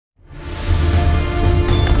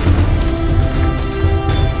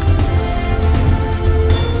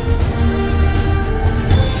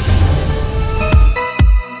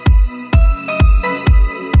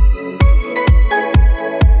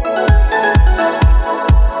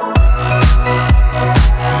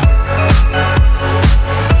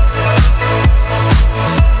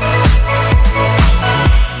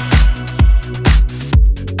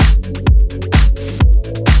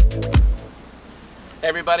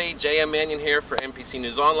everybody, J.M. Manion here for NPC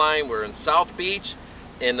News Online. We're in South Beach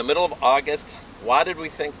in the middle of August. Why did we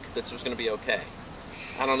think this was going to be okay?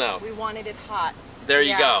 I don't know. We wanted it hot. There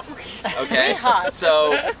you go. Okay. Hot.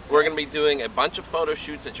 So we're going to be doing a bunch of photo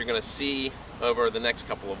shoots that you're going to see over the next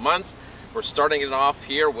couple of months. We're starting it off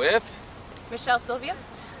here with Michelle, Sylvia,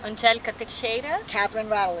 Angelica Teixeira,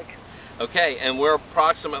 Radulic. Okay, and we're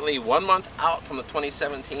approximately 1 month out from the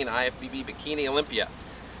 2017 IFBB Bikini Olympia.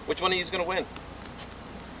 Which one of you is going to win?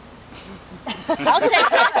 I'll take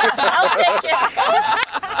it. I'll take it.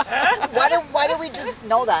 Why do we just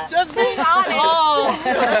know that? just being honest. Oh.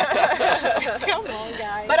 Come on,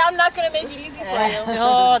 guys. But I'm not going to make it easy for you.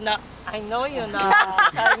 No, no. I know you're not.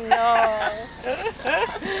 I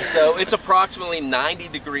know. So it's approximately 90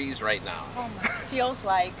 degrees right now. Oh my. Feels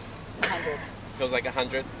like 100. Feels like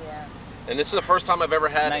 100? Yeah. And this is the first time I've ever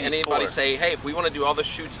had 94. anybody say, hey, if we want to do all the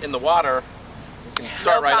shoots in the water, we can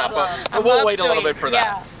start No right up. problem. But we'll wait a little bit for that.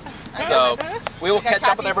 Yeah. So we will I got catch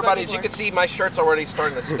up with khakis everybody. As before. you can see, my shirt's already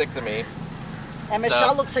starting to stick to me. And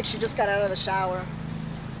Michelle looks like she just got out of the shower.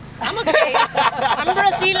 I'm okay. I'm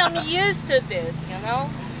Brazilian. I'm used to this, you know?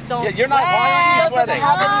 Don't Yeah, you're not. Why are you She doesn't sweating?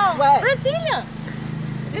 have any sweat. Brazilian.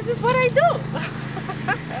 This is what I do.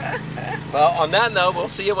 Well, on that note, we'll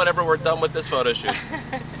see you whenever we're done with this photo shoot.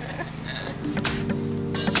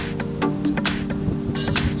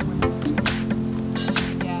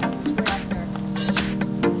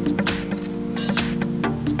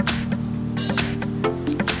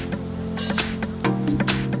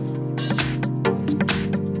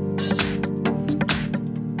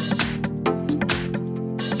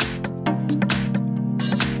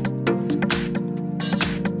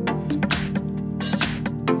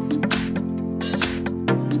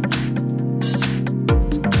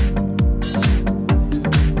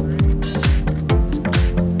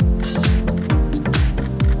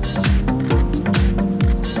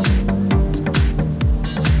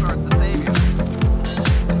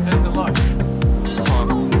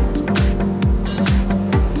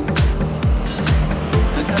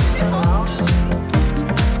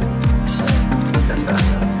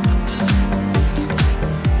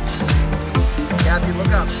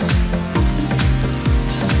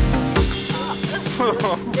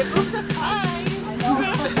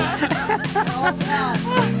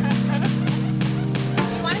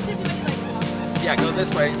 Yeah, go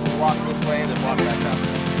this way, walk this way, and then walk back up.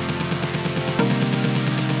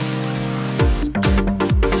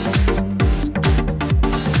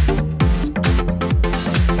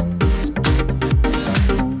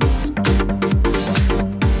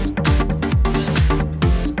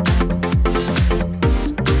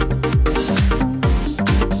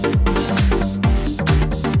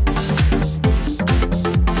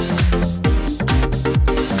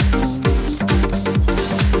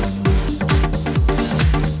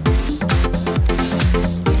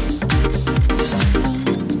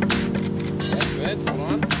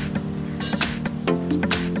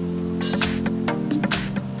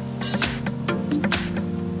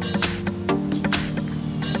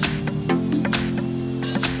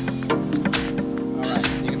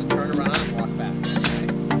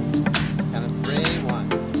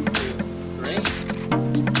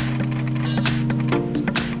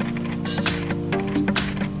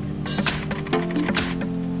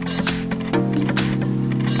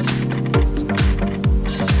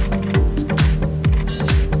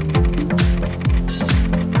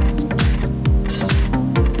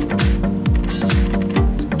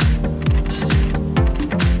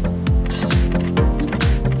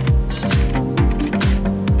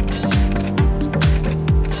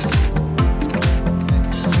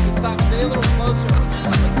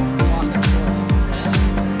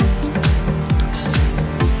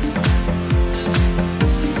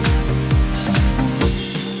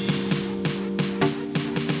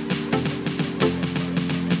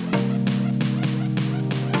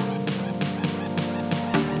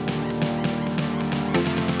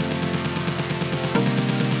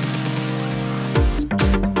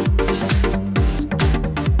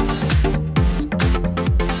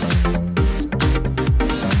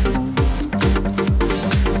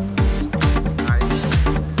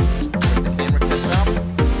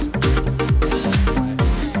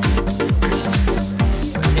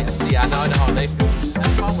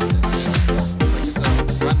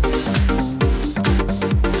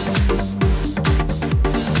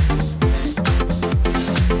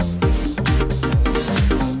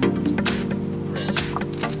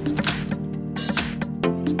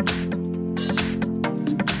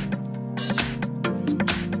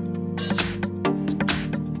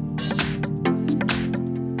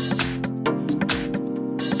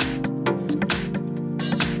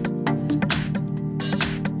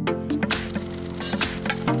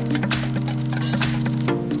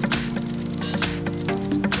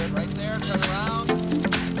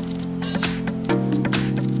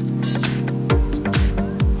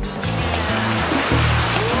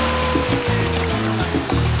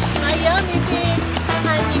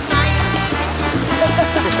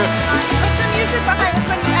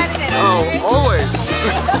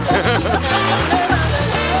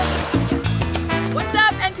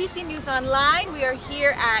 NPC News Online. We are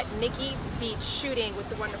here at Nikki Beach shooting with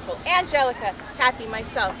the wonderful Angelica, Kathy,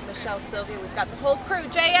 myself, Michelle, Sylvia. We've got the whole crew,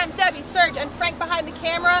 JM, Debbie, Serge, and Frank behind the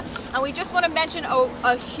camera. And we just want to mention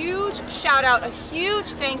a huge shout out, a huge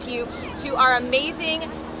thank you to our amazing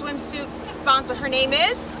swimsuit sponsor. Her name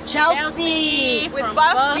is Chelsea with from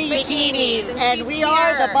Buff Bikinis. Bikinis. and she's we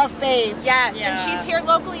are here. the Buff Babes. Yes, Yeah. and she's here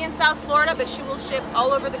locally in South Florida, but she will ship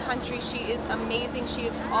all over the country. She is amazing. She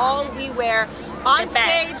is all we wear on The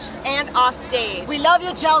stage best. and off stage. We love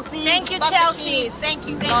you, Chelsea. Thank you, Buff Chelsea. Bikinis. Thank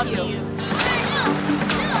you, thank Love you. you.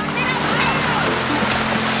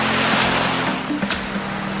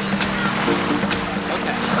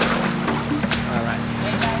 Okay. All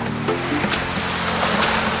right.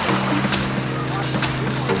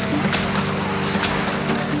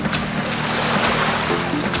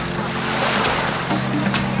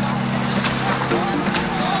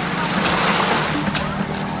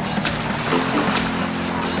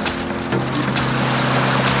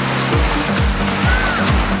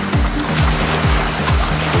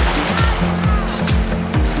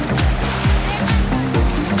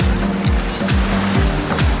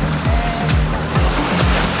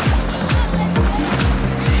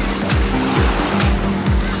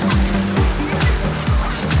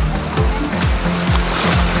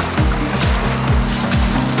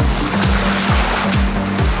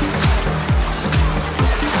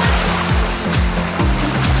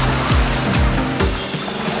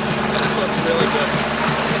 This looks really good.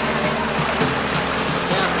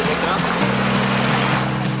 Yeah, pick it up.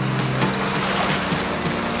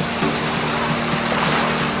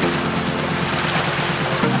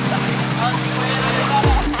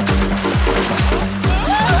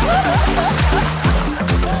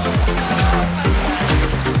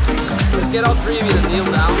 Just get all three of you to kneel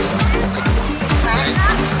down. Like, okay?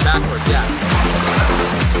 Backwards, yeah.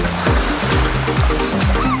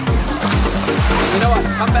 You know what?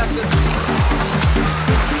 Come back this way.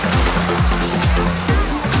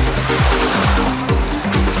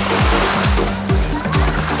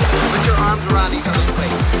 Put your arms around each other's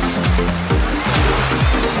waist.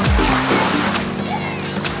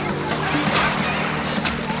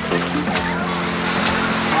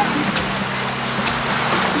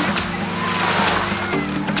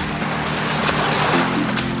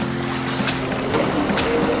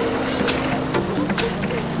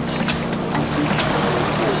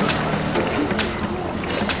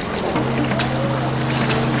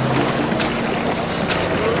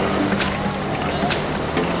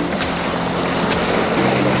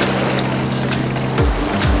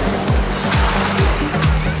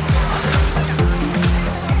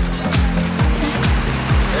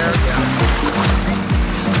 There we go.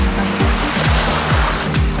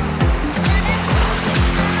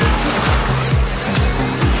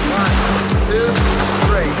 One, two,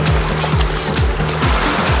 three.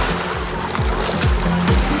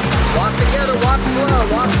 Walk together, walk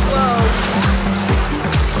slow, walk slow.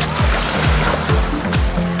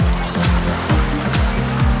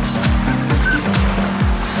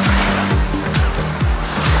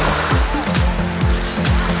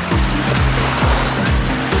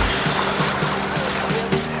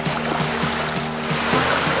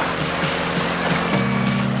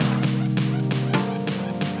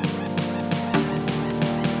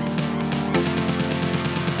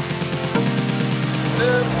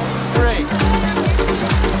 Two, three.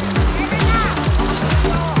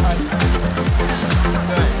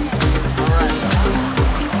 Good. All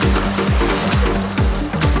right.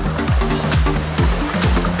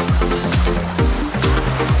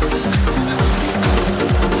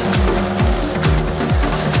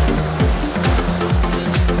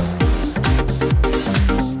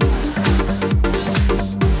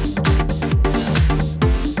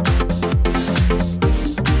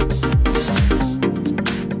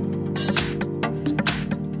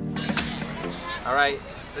 All right,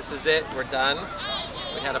 this is it. We're done.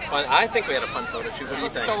 We had a fun. I think we had a fun photo shoot. What do you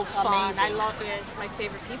think? So fun. I love it. It's my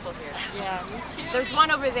favorite people here. Yeah, me too. There's one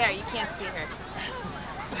over there. You can't see her.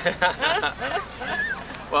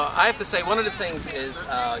 Well, I have to say one of the things is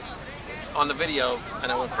on the video, I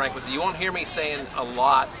know when Frank was, you won't hear me saying a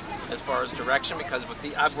lot as far as direction because with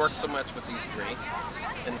I've worked so much with these three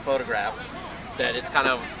in photographs that it's kind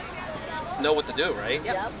of know what to do, right?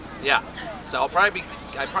 Yep. Yeah. So I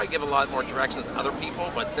probably give a lot more directions than other people,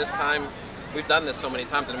 but this time we've done this so many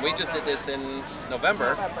times, and we just did this in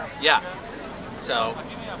November. Yeah. So,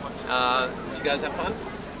 did you guys have fun?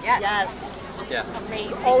 Yes. Yes. Yeah.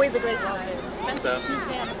 Amazing. Always a great time. Spent So- the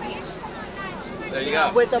Tuesday on the beach. There you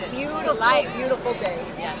go. With a beautiful, Life. beautiful day.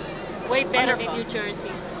 Yes. Way better than New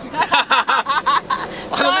Jersey. On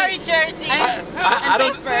the Sorry, Jersey. I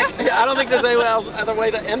don't think there's any other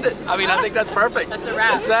way to end it. I mean, I think that's perfect. That's a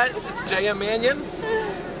wrap. It's JM Manion.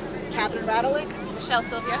 Catherine Radulic. Michelle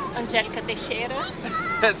Sylvia. Angelica Teixeira.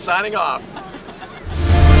 And signing off.